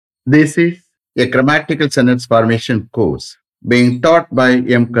This is a grammatical sentence formation course being taught by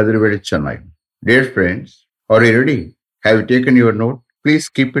M. Kadirvedi Chennai. Dear friends, are you ready? Have you taken your note? Please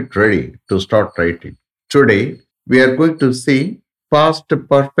keep it ready to start writing. Today, we are going to see past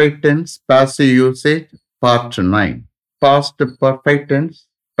perfect tense passive usage part 9. Past perfect tense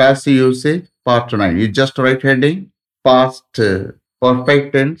passive usage part 9. You just write heading past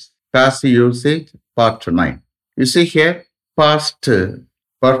perfect tense passive usage part 9. You see here, past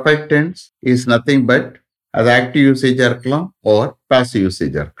perfect tense is nothing but அது active யூசேஜா இருக்கலாம் or passive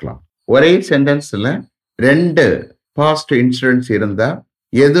யூசேஜா இருக்கலாம். ஒரே சென்டென்ஸ்ல ரெண்டு past incidents இருந்தா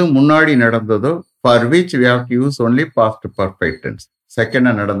எது முன்னாடி நடந்ததோ for which we have to use only past perfect tense.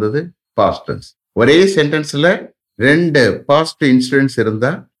 செகண்டா நடந்தது பாஸ்ட் டென்ஸ். ஒரே சென்டென்ஸ்ல ரெண்டு பாஸ்ட் இன்சிடென்ட்ஸ்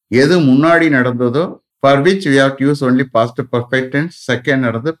இருந்தா எது முன்னாடி நடந்ததோ for which we have to use only past perfect tense. Second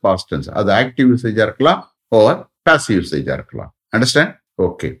நடந்தது பாஸ்ட் டென்ஸ். அது ஆக்டிவ் யூசேஜா இருக்கலாம் or passive யூசேஜா இருக்கலாம். Understand?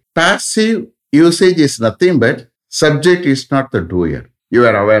 Okay. Passive usage is nothing but subject is not the doer. You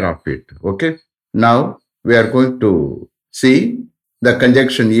are aware of it. Okay. Now we are going to see the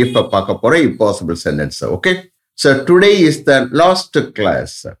conjunction if பார்க்க போற impossible sentence. Okay. So today is the last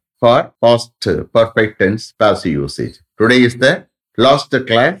class for past perfect tense passive usage. Today is the last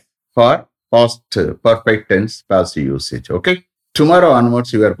class for past perfect tense passive usage. Okay. Tomorrow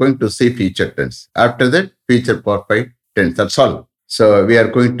onwards we are going to see future tense. After that future perfect tense. That's all. So we are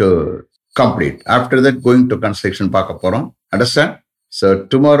going to complete. After that, going to construction பார்க்க போறோம். Understand? So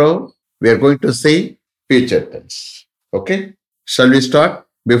tomorrow we are going to see future tense. Okay? Shall we start?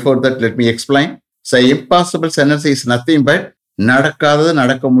 Before that, let me explain. So impossible sentence is nothing but நடக்காதது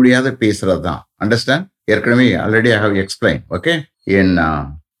நடக்க முடியாத பேசுறது தான். Understand? ஏற்கனவே already I have explained. Okay? In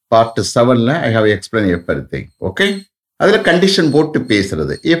part 7ல I have explained everything. Okay? அதுல condition போட்டு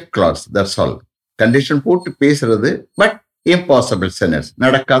பேசுறது. If clause. That's all. Condition போட்டு பேசுறது but impossible sentence.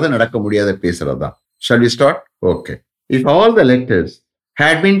 நடக்க முடியாத பேசுறதா. Shall we start? Okay. If all the letters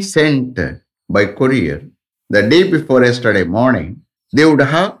had been sent by courier the day before yesterday morning, they would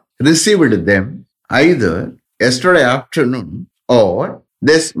have received them either yesterday afternoon or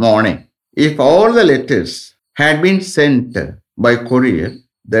this morning. If all the letters had been sent by courier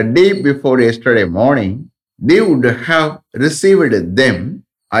the day before yesterday morning, they would have received them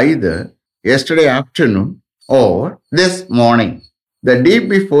either yesterday afternoon or this morning. The day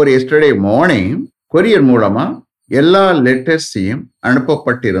before yesterday morning, courier மூலமா எல்லா லெட்டர்ஸையும்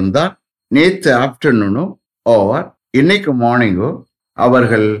அனுப்பப்பட்டிருந்தா நேற்று ஆஃப்டர்நூனோ R இன்னைக்கு மார்னிங்கோ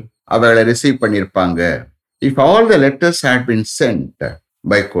அவர்கள் அவர்களை receive பண்ணியிருப்பாங்க. If all the letters had been sent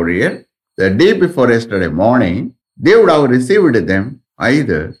by courier the day before yesterday morning, they would have received them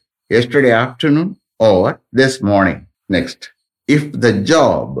either yesterday afternoon or this morning. Next, if the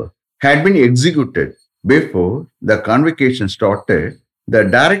job had been executed before the convocation started, the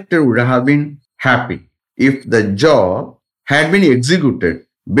director would have been happy. If the job had been executed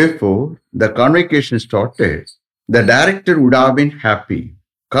before the convocation started, the director would have been happy.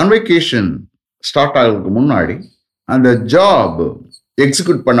 Convocation start ஆகிறதுக்கு முன்னாடி அந்த job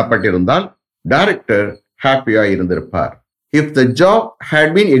execute பண்ணப்பட்டிருந்தால் director ஹாப்பியா இருந்திருப்பார். If the job had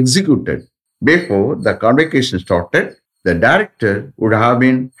been executed before the convocation started, the director would have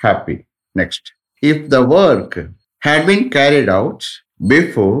been happy. Next, if the work had been carried out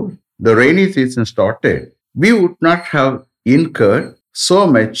before the rainy season started, we would not have incurred so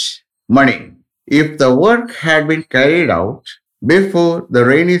much money. If the work had been carried out before the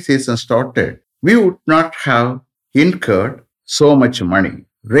rainy season started, we would not have incurred so much money.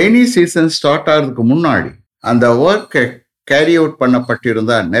 Rainy season start ஆகிறதுக்கு முன்னாடி அந்த ஒர்க்கை carry out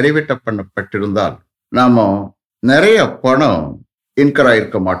பண்ணப்பட்டிருந்தால் நிறைவேற்ற பண்ணப்பட்டிருந்தால் நாம நிறைய பணம் in her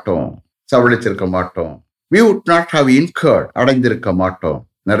ஆயிருக்க மாட்டோம், செலவழிச்சிருக்க மாட்டோம். We would not have incurred அடைஞ்சிருக்க மாட்டோம்,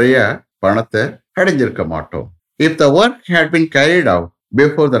 நிறைய பணத்தை அடைஞ்சிருக்க மாட்டோம். If the work had been carried out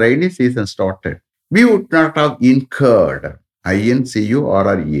before the rainy season started, we would not have incurred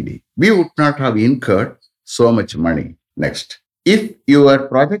INCURRED. We would not have incurred so much money. Next, if your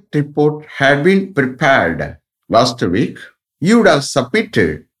project report had been prepared last week, you would have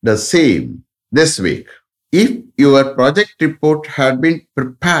submitted the same this week. If your project report had been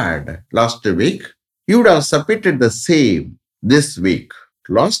prepared last week, you would have submitted the same this week.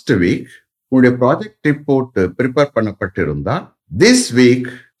 Last week, உங்களுடைய project report prepare பண்ணப்பட்டிருந்தா this week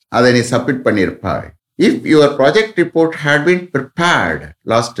அதை நீ submit பண்ணியிருப்பாய். If your project report had been prepared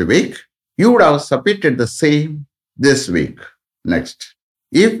last week, you would have submitted the same this week. Next,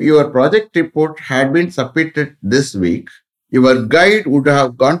 if your project report had been submitted this week, your guide would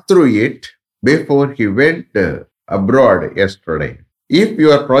have gone through it before he went abroad yesterday. If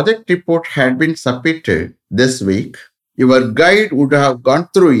your project report had been submitted this week, Your guide would have gone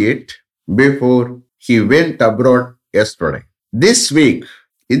through it before he went abroad yesterday. This week,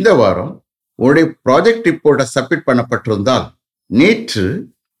 இந்த வாரம் உங்களுடைய project ரிப்போர்ட்டை submit பண்ணப்பட்டிருந்தால் நேற்று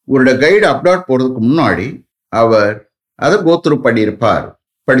உங்களுடைய guide upload போறதுக்கு முன்னாடி அவர் அதை go through பண்ணியிருப்பார்,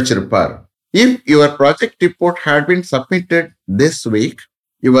 படிச்சிருப்பார். If your project report had been submitted this week,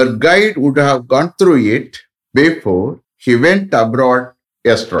 your guide would have gone through it before he went abroad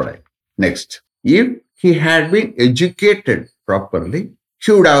yesterday. Next, if he had been educated properly,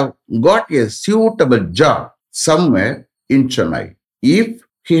 he would have got a suitable job somewhere in Chennai. If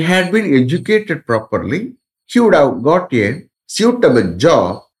he had been educated properly, he would have got a suitable job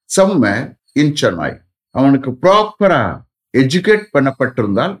somewhere in Chennai. அவனுக்கு ப்ராப்பரா educate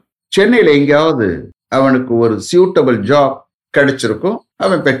பண்ணப்பட்டிருந்தால் சென்னையில எங்கேயாவது அவனுக்கு ஒரு suitable job கிடைச்சிருக்கும்,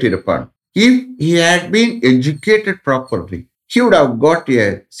 அவன் பெற்றிருப்பான். If he had been educated properly, he would have got a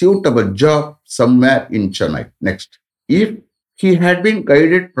suitable job somewhere in Chennai. Next, if he had been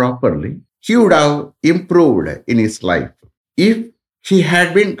guided properly, he would have improved in his life. If he had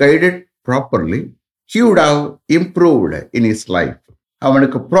been guided properly, he would have improved in his life.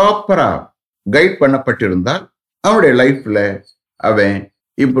 அவனுக்கு ப்ராப்பரா guide பண்ணப்பட்டிருந்தால் அவனுடைய லைஃப்ல அவன்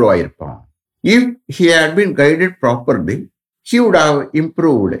improve ஆயிருப்பான். If he had been guided properly, he would have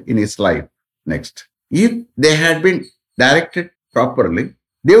improved in his life. Next, if they had been directed properly,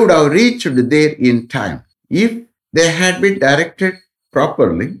 they would have reached there in time. If they had been directed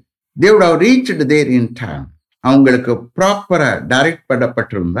properly, they would have reached there in time. அவங்களுக்கு ப்ராப்பரா direct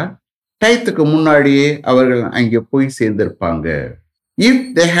பண்ணப்பட்டிருந்தா டயத்துக்கு முன்னாடியே அவர்கள் அங்கே போய் சேர்ந்திருப்பாங்க. If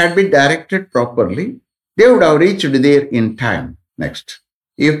they had been directed properly, they would have reached there in time. Next,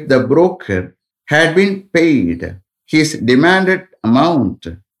 if the broker had been paid his demanded amount,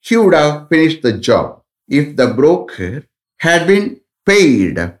 he would have finished the job. If the broker had been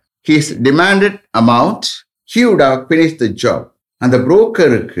paid his demanded amount, he would have finished the job. அந்த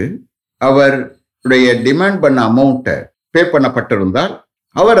புரோக்கருக்கு அவருடைய demand பண்ண அமௌண்ட்டை பே பண்ணப்பட்டிருந்தால்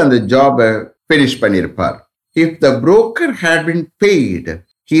அவர் அந்த ஜாபை finish பண்ணியிருப்பார். If the broker had been paid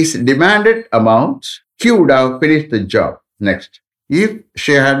his demanded amount, he would have finished the job. Next, if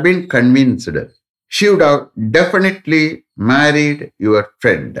she had been convinced, she would have definitely married your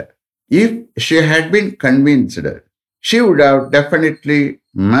friend. If she had been convinced, she would have definitely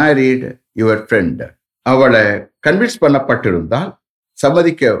married your friend. அவளை convince பண்ணப்பட்டிருந்தால்,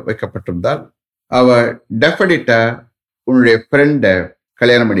 சம்மதிக்க வைக்கப்பட்டிருந்தால், அவ டெஃபினட்டா உன்னுடைய ஃப்ரெண்டை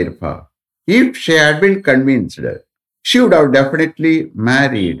கல்யாணம் பண்ணியிருப்பா. If she had been convinced, she would have definitely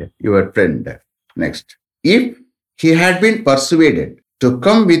married your friend. Next, if he had been persuaded to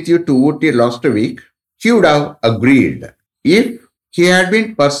come with you to Ooty last week, he would have agreed. If he had been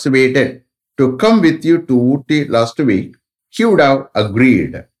persuaded to come with you to Ooty last week, he would have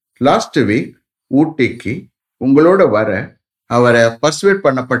agreed. Last week, ஊட்டிக்கு உங்களோட வர அவரை persuade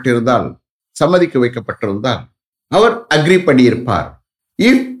பண்ணப்பட்டிருந்தால், சம்மதிக்க வைக்கப்பட்டிருந்தால் அவர் agree பண்ணியிருப்பார்.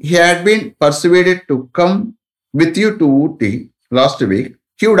 If he had been persuaded to come with you to Ooty last week,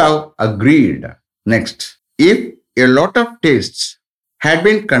 he would have agreed. Next, if a lot of tests had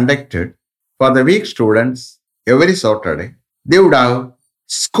been conducted for the weak students every Saturday, they would have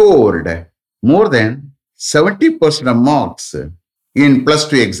scored more than 70% of marks in plus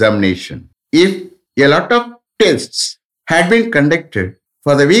 2 examination. If a lot of tests had been conducted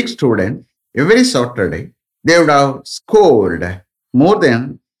for the weak students every Saturday, they would have scored more than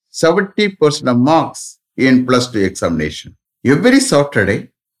 70% of marks in plus 2 examination. Every Saturday,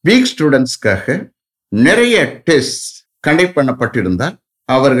 weak students-க்காக நிறைய test conduct பண்ணப்பட்டிருந்தால்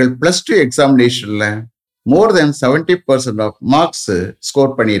அவர்கள் plus 2 எக்ஸாமினேஷன்ல more than 70% of marks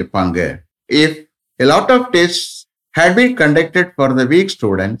score பண்ணியிருப்பாங்க. If a lot of tests had been conducted for the weak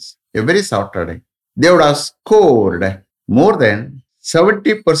students every Saturday, they would have scored more than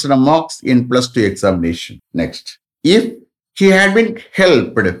 70% of marks in plus 2 examination. Next, if he had been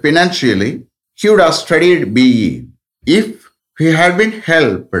helped financially, he would have studied BE. If he had been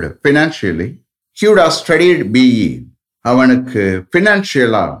helped financially, he would have studied BE. அவனுக்கு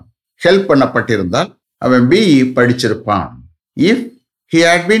ஃபினான்ஷியலா help பண்ணப்பட்டிருந்தால் அவன் BE படிச்சிருப்பான். If he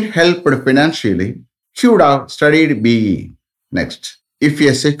had been helped financially, he would have studied BE. Next, if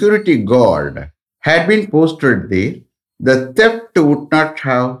a security guard had been posted there, the theft would not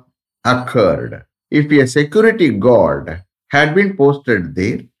have occurred. If a security guard had been posted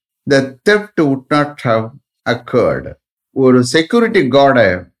there, the theft would not have occurred. ஒரு security கார்டை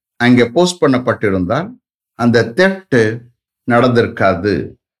அங்கே post பண்ணப்பட்டிருந்தால் அந்த theft நடந்திருக்காது.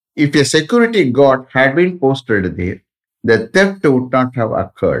 If a security guard had been posted there, the theft would not have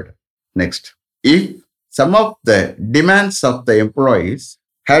occurred. Next, if some of the demands of the employees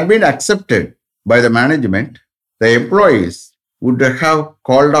had been accepted by the management, the employees would have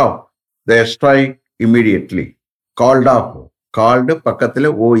called off their strike immediately. Called off. Called பக்கத்துல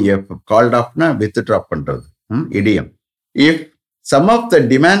OF. Called offனா withdraw பண்றது. Idiom. If some of the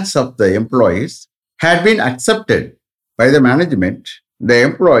demands of the employees had been accepted by the management, the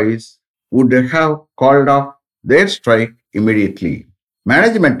employees would have called off their strike immediately.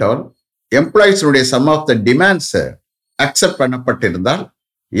 Management or employees உடைய some of the demands accept பண்ணப்பட்டிருந்தால்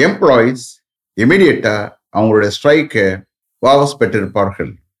employees immediately அவங்களுடைய strike வாபஸ்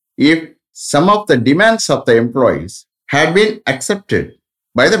பெற்றிருப்பார்கள். If some of the demands of the employees had been accepted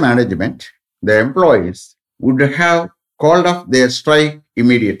by the management, the employees would have called off their strike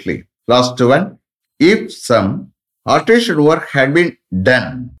immediately. Last one, if some alteration work had been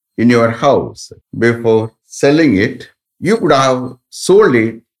done in your house before selling it, you could have sold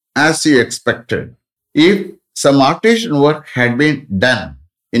it as you expected. If some alteration work had been done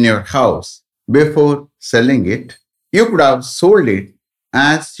in your house before selling it, you could have sold it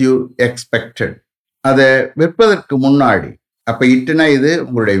as you expected. அதை விற்பதற்கு முன்னாடி, அப்ப இட்டுனா இது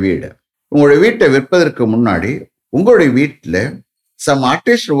உங்களுடைய வீடு. உங்களுடைய வீட்டை விற்பதற்கு முன்னாடி உங்களுடைய வீட்டில் சம்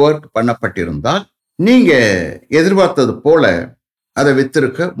ஆர்டிஸ்ட் ஒர்க் பண்ணப்பட்டிருந்தால் நீங்க எதிர்பார்த்தது போல அதை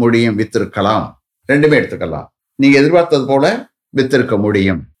வித்திருக்கலாம். ரெண்டுமே எடுத்துக்கலாம். நீங்க எதிர்பார்த்தது போல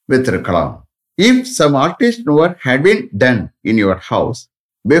வித்திருக்கலாம். If some artist work had been done in your house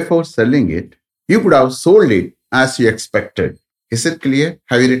before selling it, you could have sold it as you expected. Is it clear?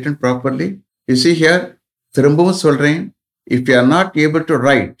 Have you written properly? You see here, திரும்பவும் சொல்றேன், if you are not able to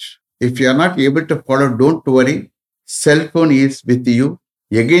write, if you are not able to follow, don't worry. Cell phone is with you.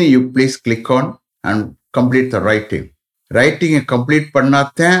 Again, you please click on and complete the writing. Writing complete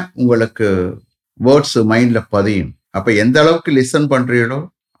பண்ணாதான் உங்களுக்கு words மைண்ட்ல பதியும். அப்ப எந்த அளவுக்கு listen பண்றீங்களோ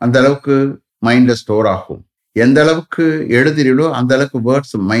அந்த அளவுக்கு மைண்ட்ல ஸ்டோர் ஆகும். எந்த அளவுக்கு எழுதுறீங்களோ அந்த அளவுக்கு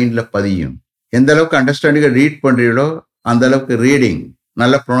வேர்ட்ஸ் மைண்ட்ல பதியும். எந்த அளவுக்கு அண்டர்ஸ்டாண்டிங்க ரீட் பண்றீங்களோ அந்த அளவுக்கு ரீடிங்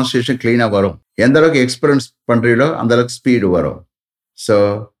நல்ல ப்ரொனன்சியேஷன் கிளீனா வரும். எந்த அளவுக்கு எக்ஸ்பீரியன்ஸ் பண்றீங்களோ அந்த அளவுக்கு ஸ்பீடு வரும். ஸோ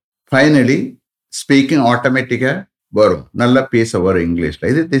ஃபைனலி ஸ்பீக்கிங் ஆட்டோமேட்டிக்கா வரும். நல்லா பேச வரும்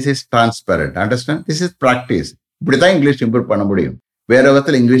இங்கிலீஷ்ல. This is transparent. Understand? This is practice. இப்படிதான் இங்கிலீஷ் இம்ப்ரூவ் பண்ண முடியும். வேற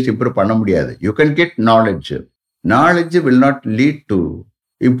விதத்தில் இங்கிலீஷ் இம்ப்ரூவ் பண்ண முடியாது. You can get knowledge. Knowledge will not lead to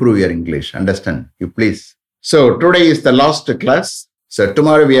improve your English. Understand? You please. So today is the last class. So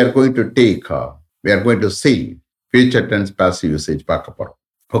tomorrow we are going to see future tense passive usage.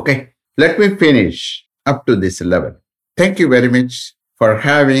 Okay. Let me finish up to this level. Thank you very much for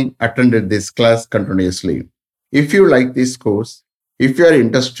having attended this class continuously. If you like this course, if you are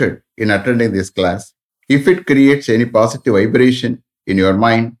interested in attending this class, if it creates any positive vibration in your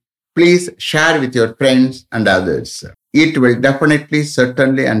mind, please share with your friends and others. It will definitely,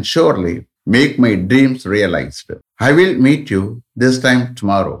 certainly and surely make my dreams realized. I will meet you this time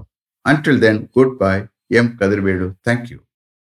tomorrow. Until then, goodbye. M. Kadirvedu. Thank you.